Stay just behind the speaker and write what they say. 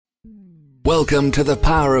Welcome to the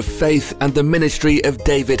Power of Faith and the ministry of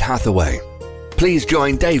David Hathaway. Please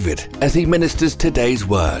join David as he ministers today's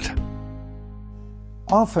word.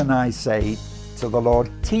 Often I say to the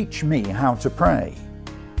Lord, teach me how to pray.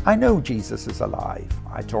 I know Jesus is alive.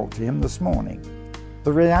 I talked to him this morning.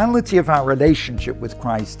 The reality of our relationship with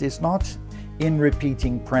Christ is not in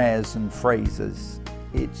repeating prayers and phrases.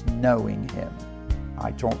 It's knowing him.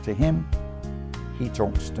 I talk to him. He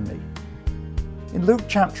talks to me. In Luke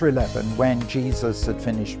chapter 11, when Jesus had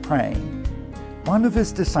finished praying, one of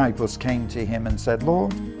his disciples came to him and said,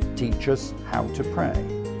 Lord, teach us how to pray.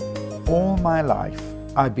 All my life,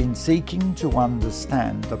 I've been seeking to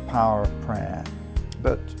understand the power of prayer,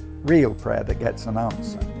 but real prayer that gets an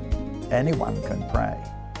answer. Anyone can pray.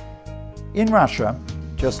 In Russia,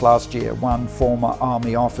 just last year, one former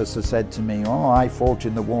army officer said to me, I fought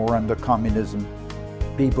in the war under communism.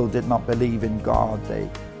 People did not believe in God. They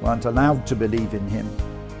weren't allowed to believe in him.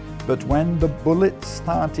 But when the bullets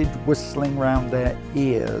started whistling round their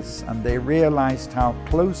ears and they realized how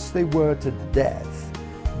close they were to death,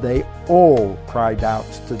 they all cried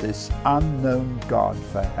out to this unknown God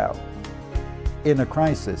for help. In a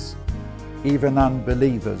crisis, even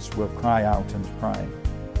unbelievers will cry out and pray.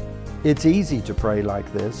 It's easy to pray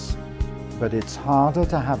like this, but it's harder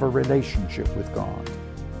to have a relationship with God.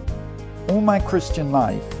 All my Christian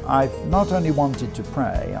life, I've not only wanted to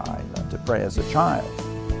pray, I learned to pray as a child,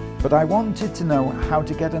 but I wanted to know how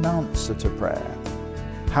to get an answer to prayer,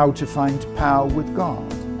 how to find power with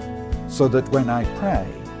God, so that when I pray,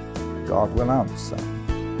 God will answer.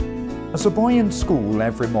 As a boy in school,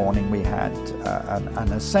 every morning we had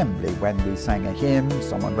an assembly when we sang a hymn,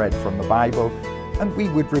 someone read from the Bible, and we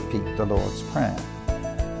would repeat the Lord's Prayer.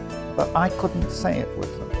 But I couldn't say it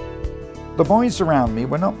with them. The boys around me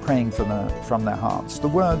were not praying from their hearts. The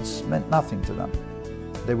words meant nothing to them.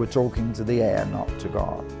 They were talking to the air, not to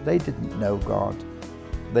God. They didn't know God.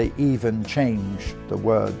 They even changed the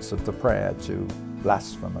words of the prayer to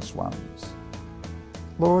blasphemous ones.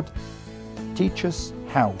 Lord, teach us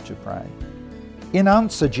how to pray. In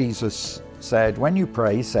answer, Jesus said, when you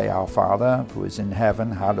pray, say, Our Father, who is in heaven,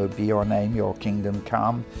 hallowed be your name, your kingdom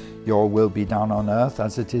come, your will be done on earth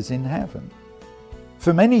as it is in heaven.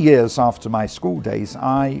 For many years after my school days,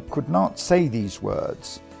 I could not say these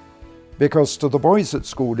words, because to the boys at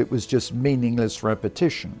school it was just meaningless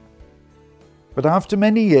repetition. But after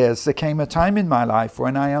many years, there came a time in my life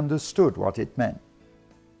when I understood what it meant.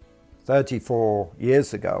 34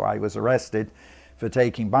 years ago, I was arrested for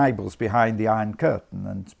taking Bibles behind the Iron Curtain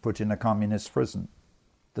and put in a communist prison.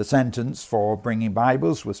 The sentence for bringing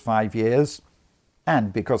Bibles was 5 years,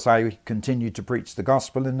 and because I continued to preach the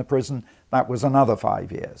gospel in the prison, that was another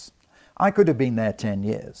 5 years. I could have been there 10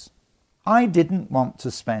 years. I didn't want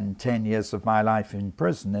to spend 10 years of my life in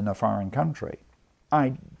prison in a foreign country.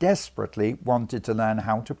 I desperately wanted to learn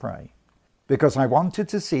how to pray, because I wanted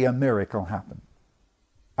to see a miracle happen.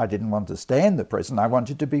 I didn't want to stay in the prison. I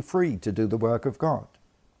wanted to be free to do the work of God.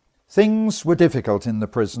 Things were difficult in the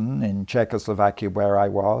prison in Czechoslovakia where I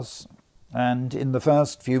was, and in the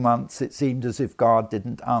first few months it seemed as if God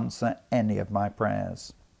didn't answer any of my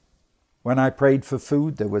prayers. When I prayed for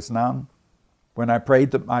food, there was none. When I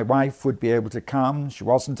prayed that my wife would be able to come, she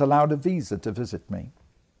wasn't allowed a visa to visit me.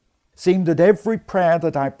 It seemed that every prayer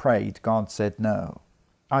that I prayed, God said no.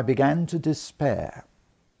 I began to despair.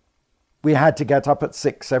 We had to get up at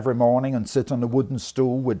 6 every morning and sit on a wooden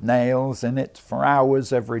stool with nails in it for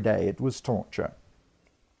hours every day. It was torture.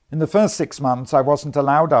 In the first 6 months, I wasn't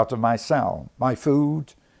allowed out of my cell. My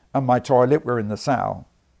food and my toilet were in the cell.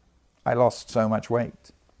 I lost so much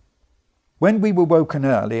weight. When we were woken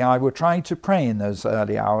early, I would try to pray in those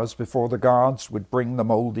early hours before the guards would bring the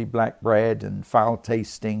mouldy black bread and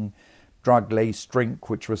foul-tasting, drug-laced drink,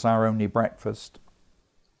 which was our only breakfast.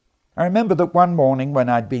 I remember that one morning when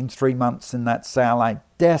I'd been 3 months in that cell, I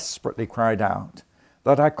desperately cried out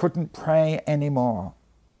that I couldn't pray anymore.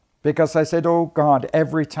 Because I said, oh God,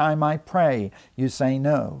 every time I pray, you say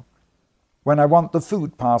no. When I want the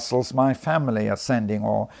food parcels my family are sending,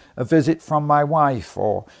 or a visit from my wife,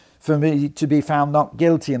 or for me to be found not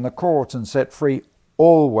guilty in the court and set free,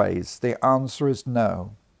 always the answer is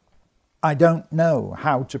no. I don't know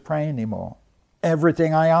how to pray anymore.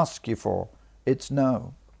 Everything I ask you for, it's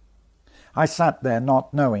no. I sat there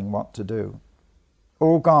not knowing what to do.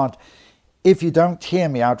 Oh God, if you don't hear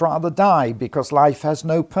me, I'd rather die, because life has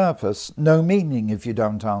no purpose, no meaning if you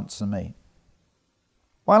don't answer me.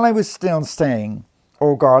 While I was still saying,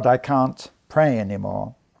 oh God, I can't pray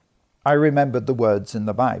anymore, I remembered the words in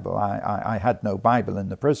the Bible. I had no Bible in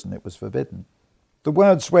the prison. It was forbidden. The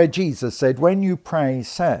words where Jesus said, when you pray,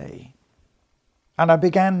 say, And I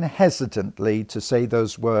began hesitantly to say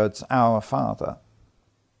those words, Our Father.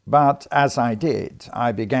 But as I did,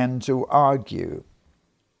 I began to argue.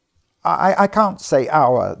 I can't say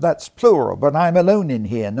our, that's plural, but I'm alone in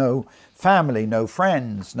here. No family, no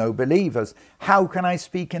friends, no believers. How can I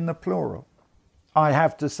speak in the plural? I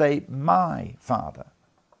have to say my Father.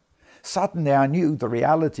 Suddenly I knew the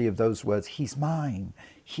reality of those words. He's mine.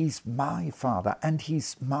 He's my Father, and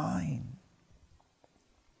He's mine.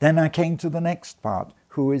 Then I came to the next part,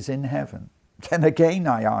 who is in heaven. Then again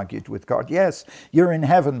I argued with God. Yes, you're in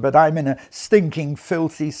heaven, but I'm in a stinking,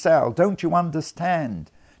 filthy cell. Don't you understand?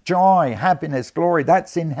 Joy, happiness, glory,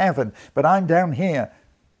 that's in heaven, but I'm down here.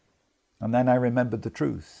 And then I remembered the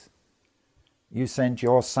truth. You sent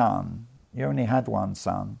your Son. You only had one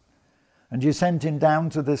Son. And you sent him down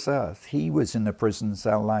to this earth. He was in a prison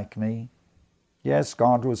cell like me. Yes,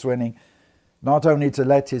 God was willing not only to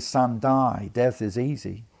let his Son die, death is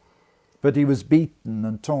easy, but he was beaten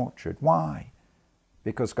and tortured. Why?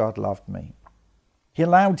 Because God loved me. He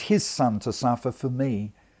allowed his Son to suffer for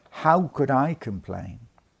me. How could I complain?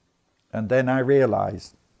 And then I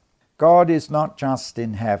realized God is not just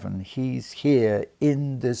in heaven. He's here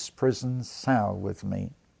in this prison cell with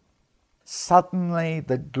me. Suddenly,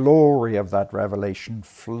 the glory of that revelation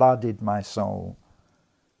flooded my soul,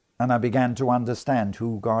 and I began to understand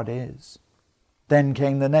who God is. Then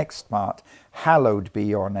came the next part, hallowed be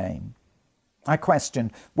your name. I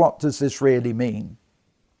questioned, what does this really mean?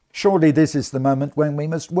 Surely this is the moment when we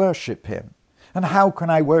must worship him. And how can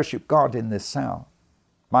I worship God in this cell?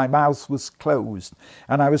 My mouth was closed,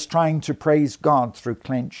 and I was trying to praise God through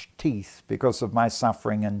clenched teeth because of my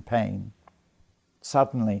suffering and pain.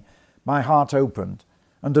 Suddenly, my heart opened,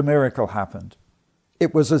 and a miracle happened.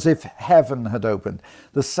 It was as if heaven had opened.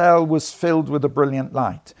 The cell was filled with a brilliant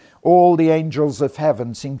light. All the angels of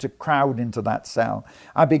heaven seemed to crowd into that cell.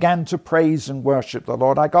 I began to praise and worship the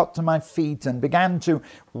Lord. I got to my feet and began to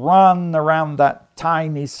run around that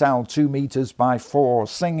tiny cell, 2 meters by 4,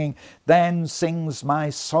 singing, Then sings my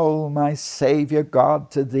soul, my Saviour God,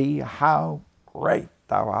 to thee, how great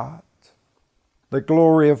thou art. The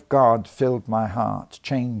glory of God filled my heart,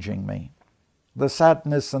 changing me. The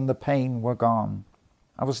sadness and the pain were gone.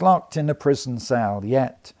 I was locked in a prison cell,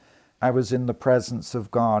 yet I was in the presence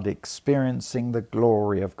of God, experiencing the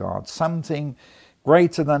glory of God, something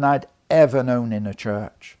greater than I'd ever known in a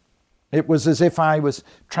church. It was as if I was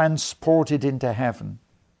transported into heaven.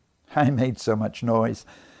 I made so much noise.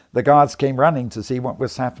 The guards came running to see what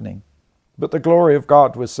was happening. But the glory of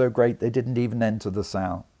God was so great they didn't even enter the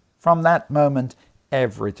cell. From that moment,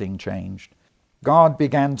 everything changed. God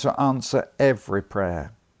began to answer every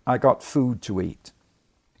prayer. I got food to eat.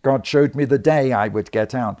 God showed me the day I would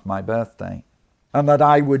get out, my birthday, and that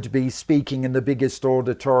I would be speaking in the biggest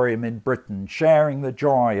auditorium in Britain, sharing the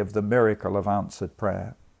joy of the miracle of answered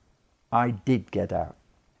prayer. I did get out,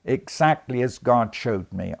 exactly as God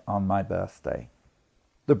showed me on my birthday.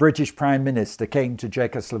 The British Prime Minister came to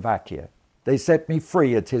Czechoslovakia. They set me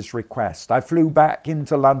free at his request. I flew back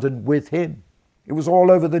into London with him. It was all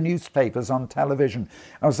over the newspapers, on television.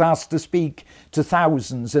 I was asked to speak to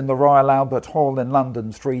thousands in the Royal Albert Hall in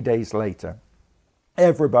London 3 days later.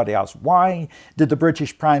 Everybody asked, why did the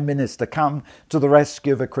British Prime Minister come to the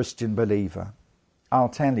rescue of a Christian believer? I'll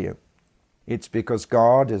tell you, it's because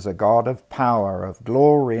God is a God of power, of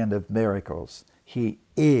glory, and of miracles. He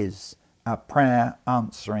is a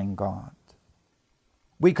prayer-answering God.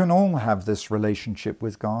 We can all have this relationship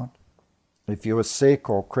with God. If you are sick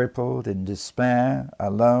or crippled, in despair,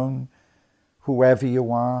 alone, whoever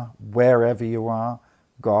you are, wherever you are,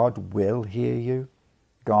 God will hear you.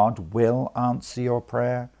 God will answer your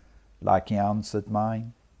prayer like he answered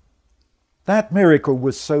mine. That miracle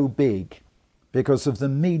was so big because of the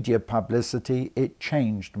media publicity, it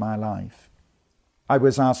changed my life. I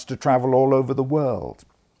was asked to travel all over the world.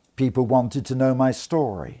 People wanted to know my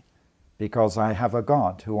story because I have a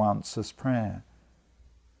God who answers prayer.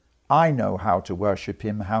 I know how to worship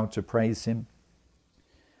him, how to praise him.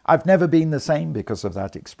 I've never been the same because of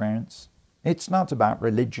that experience. It's not about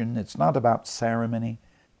religion. It's not about ceremony.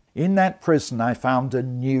 In that prison, I found a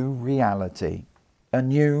new reality, a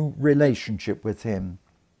new relationship with him.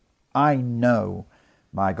 I know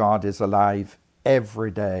my God is alive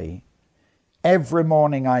every day. Every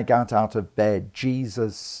morning I got out of bed,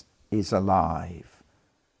 Jesus is alive.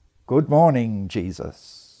 Good morning,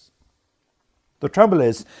 Jesus. The trouble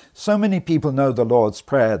is, so many people know the Lord's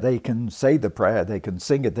Prayer. They can say the prayer, they can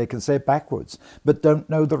sing it, they can say it backwards, but don't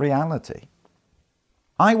know the reality.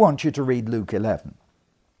 I want you to read Luke 11,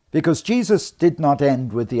 because Jesus did not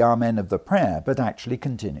end with the Amen of the prayer, but actually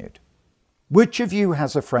continued. Which of you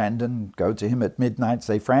has a friend and go to him at midnight,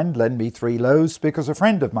 say, "Friend, lend me 3 loaves because a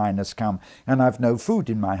friend of mine has come and I've no food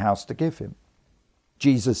in my house to give him"?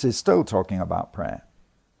 Jesus is still talking about prayer.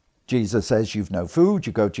 Jesus says, you've no food,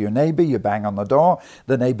 you go to your neighbor, you bang on the door.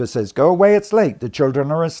 The neighbor says, "Go away, it's late, the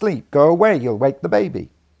children are asleep. Go away, you'll wake the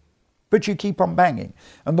baby." But you keep on banging.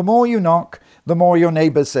 And the more you knock, the more your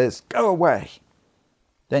neighbor says, "Go away."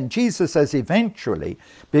 Then Jesus says eventually,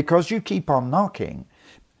 because you keep on knocking,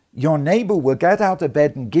 your neighbor will get out of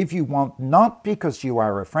bed and give you one, not because you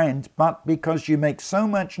are a friend, but because you make so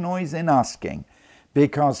much noise in asking,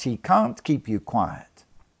 because he can't keep you quiet.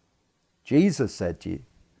 Jesus said to you,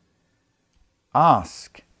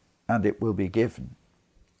 ask and it will be given.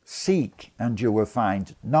 Seek and you will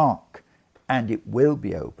find. Knock and it will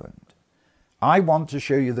be opened. I want to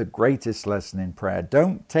show you the greatest lesson in prayer.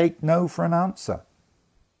 Don't take no for an answer.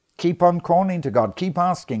 Keep on calling to God. Keep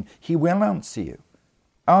asking. He will answer you.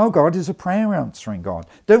 Our God is a prayer answering God.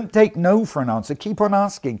 Don't take no for an answer. Keep on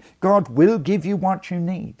asking. God will give you what you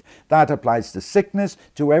need. That applies to sickness,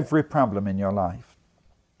 to every problem in your life.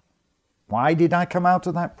 Why did I come out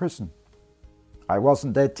of that prison? I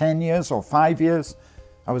wasn't there 10 years or 5 years.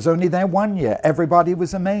 I was only there 1 year. Everybody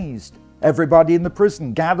was amazed. Everybody in the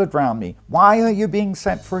prison gathered round me. "Why are you being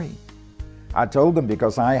set free?" I told them,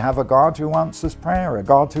 because I have a God who answers prayer, a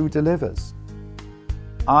God who delivers.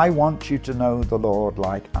 I want you to know the Lord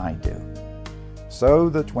like I do, so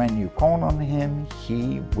that when you call on him,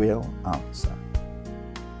 he will answer.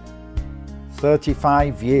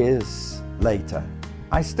 35 years later,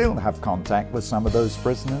 I still have contact with some of those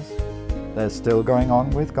prisoners. They're still going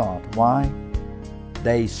on with God. Why?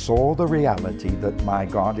 They saw the reality that my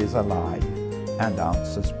God is alive and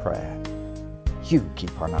answers prayer. You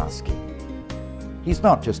keep on asking. He's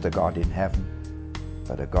not just a God in heaven,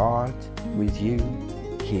 but a God with you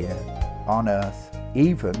here on earth,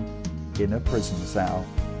 even in a prison cell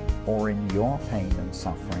or in your pain and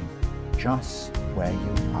suffering, just where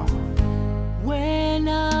you are. When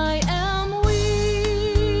I am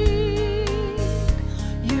weak,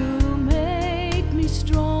 you make me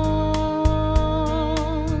strong.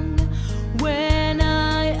 When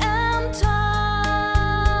I am tired,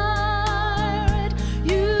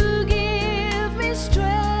 you give me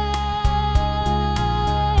strength.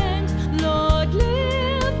 Lord,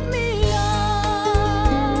 lift me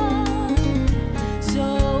up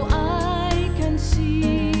so I can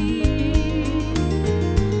see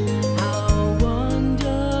how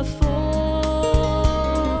wonderful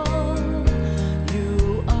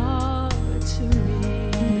you are to me.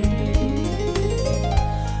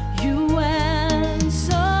 You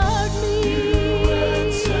answered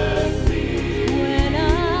me when I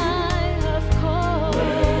have called,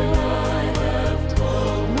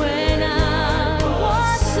 when I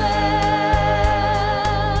was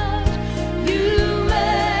sad. You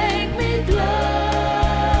make me glad.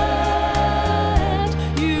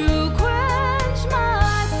 You quench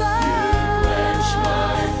my thirst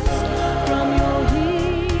from your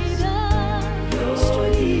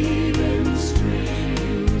healing stream.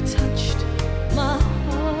 You touched my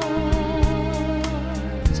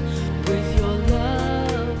heart with your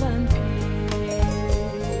love and peace.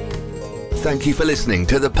 Thank you for listening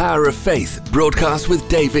to The Power of Faith, broadcast with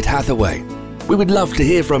David Hathaway. We would love to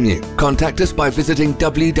hear from you. Contact us by visiting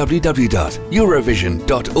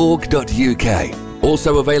www.eurovision.org.uk.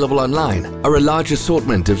 Also available online are a large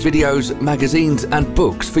assortment of videos, magazines and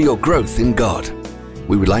books for your growth in God.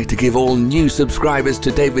 We would like to give all new subscribers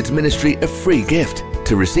to David's ministry a free gift.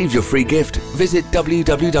 To receive your free gift, visit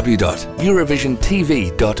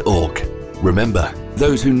www.eurovisiontv.org. Remember,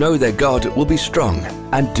 those who know their God will be strong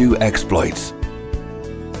and do exploits.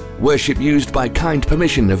 Worship used by kind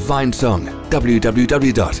permission of Vinesong,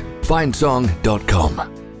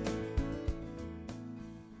 www.vinesong.com.